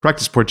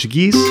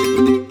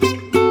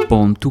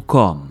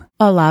practiceportuguese.com.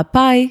 Olá,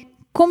 pai.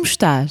 Como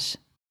estás?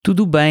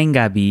 Tudo bem,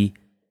 Gabi.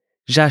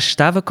 Já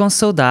estava com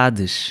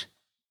saudades.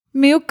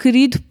 Meu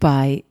querido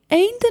pai,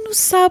 ainda no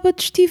sábado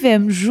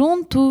estivemos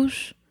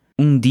juntos.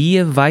 Um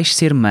dia vais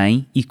ser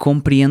mãe e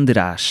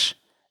compreenderás.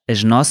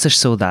 As nossas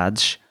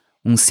saudades,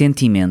 um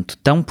sentimento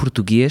tão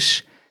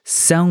português,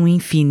 são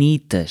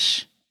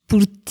infinitas.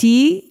 Por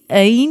ti,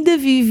 ainda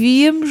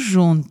vivíamos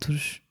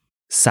juntos.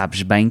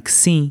 Sabes bem que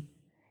sim.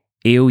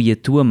 Eu e a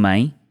tua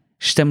mãe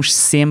estamos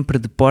sempre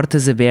de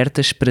portas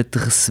abertas para te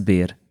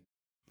receber.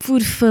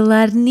 Por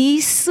falar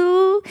nisso,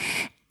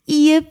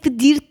 ia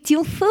pedir-te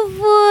um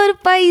favor,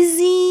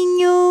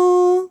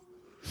 paizinho.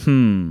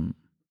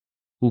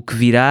 O que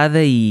virá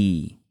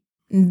daí?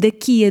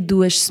 Daqui a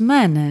 2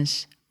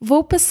 semanas,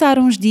 vou passar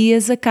uns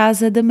dias à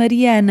casa da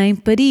Mariana, em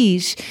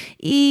Paris,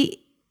 e...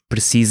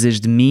 Precisas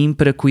de mim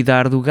para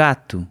cuidar do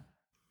gato.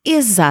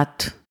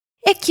 Exato.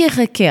 É que a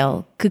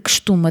Raquel, que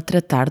costuma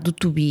tratar do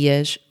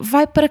Tobias,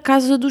 vai para a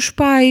casa dos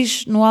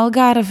pais, no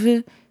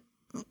Algarve.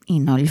 E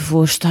não lhe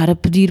vou estar a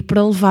pedir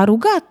para levar o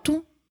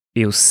gato.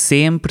 Eu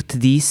sempre te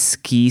disse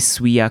que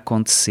isso ia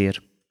acontecer.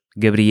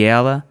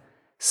 Gabriela,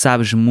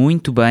 sabes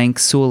muito bem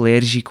que sou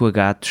alérgico a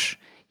gatos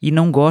e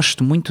não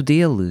gosto muito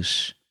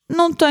deles.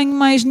 Não tenho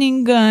mais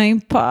ninguém,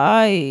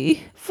 pai.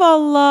 Vá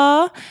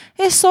lá,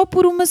 é só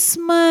por 1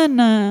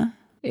 semana.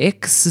 É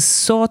que se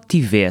só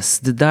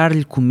tivesse de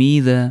dar-lhe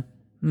comida...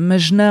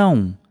 Mas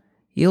não,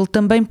 ele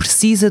também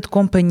precisa de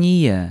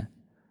companhia.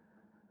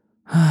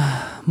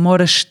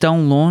 Moras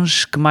tão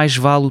longe que mais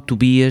vale o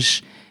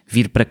Tobias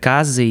vir para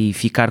casa e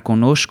ficar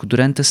connosco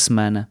durante a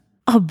semana.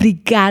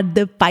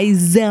 Obrigada,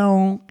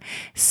 paizão.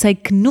 Sei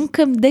que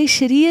nunca me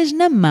deixarias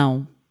na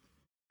mão.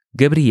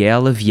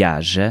 Gabriela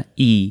viaja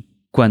e,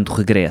 quando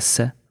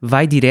regressa,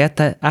 vai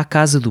direta à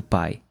casa do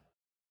pai.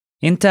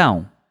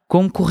 Então,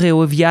 como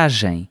correu a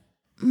viagem?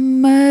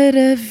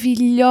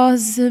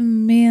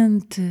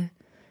 Maravilhosamente.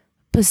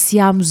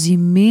 Passeámos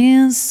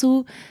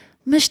imenso,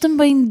 mas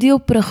também deu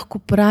para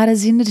recuperar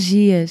as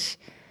energias.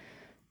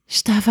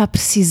 Estava a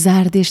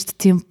precisar deste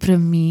tempo para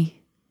mim.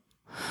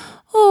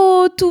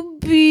 Oh,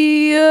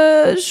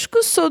 Tobias,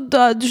 que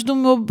saudades do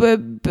meu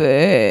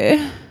bebê.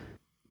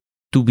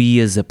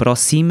 Tobias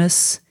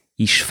aproxima-se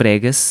e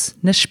esfrega-se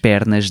nas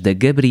pernas da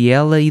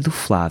Gabriela e do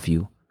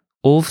Flávio.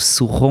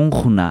 Ouve-se o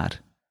ronronar.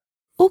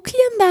 O que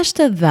lhe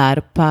andaste a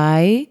dar,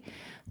 pai?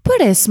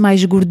 Parece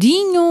mais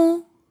gordinho.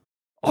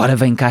 Ora,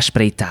 vem cá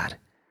espreitar.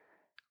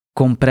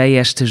 Comprei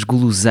estas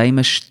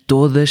guloseimas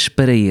todas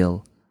para ele.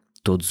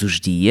 Todos os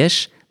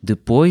dias,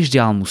 depois de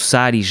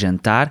almoçar e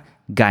jantar,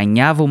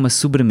 ganhava uma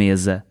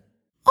sobremesa.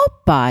 Oh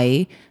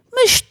pai,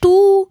 mas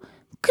tu,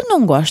 que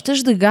não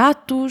gostas de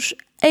gatos,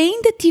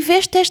 ainda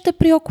tiveste esta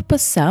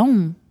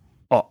preocupação?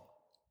 Oh,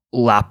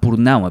 lá por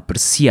não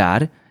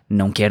apreciar,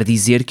 não quer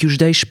dizer que os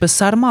deixes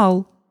passar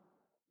mal.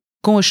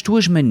 Com as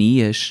tuas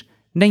manias,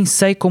 nem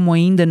sei como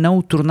ainda não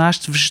o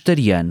tornaste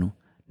vegetariano.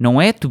 Não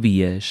é,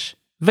 Tobias?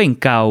 Vem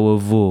cá, o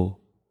avô.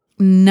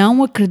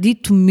 Não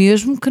acredito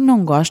mesmo que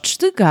não gostes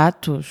de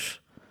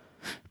gatos.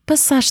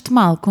 Passaste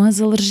mal com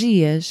as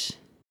alergias?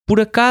 Por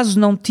acaso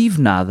não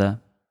tive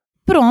nada.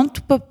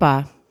 Pronto,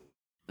 papá.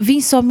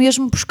 Vim só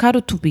mesmo buscar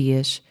o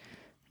Tobias.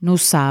 No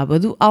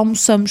sábado,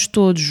 almoçamos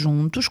todos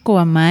juntos com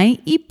a mãe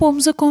e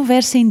pomos a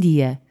conversa em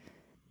dia.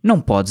 Não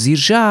podes ir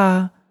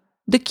já.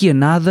 Daqui a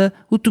nada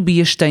o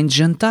Tobias tem de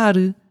jantar.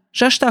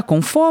 Já está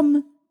com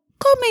fome.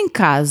 Come em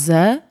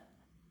casa.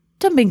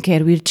 Também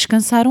quero ir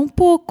descansar um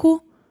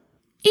pouco.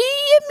 E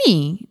a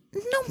mim?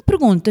 Não me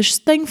perguntas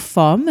se tenho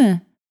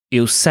fome?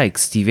 Eu sei que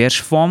se tiveres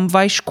fome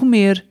vais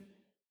comer.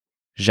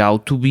 Já o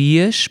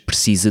Tobias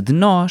precisa de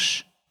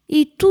nós.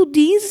 E tu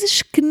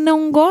dizes que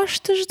não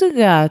gostas de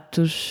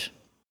gatos.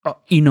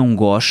 E não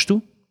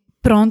gosto?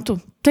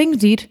 Pronto, tenho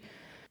de ir.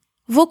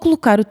 Vou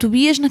colocar o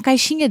Tobias na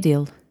caixinha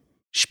dele.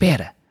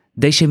 Espera,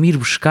 deixa-me ir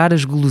buscar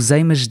as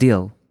guloseimas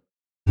dele.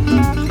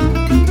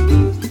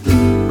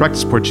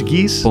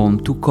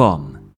 practiceportuguese.com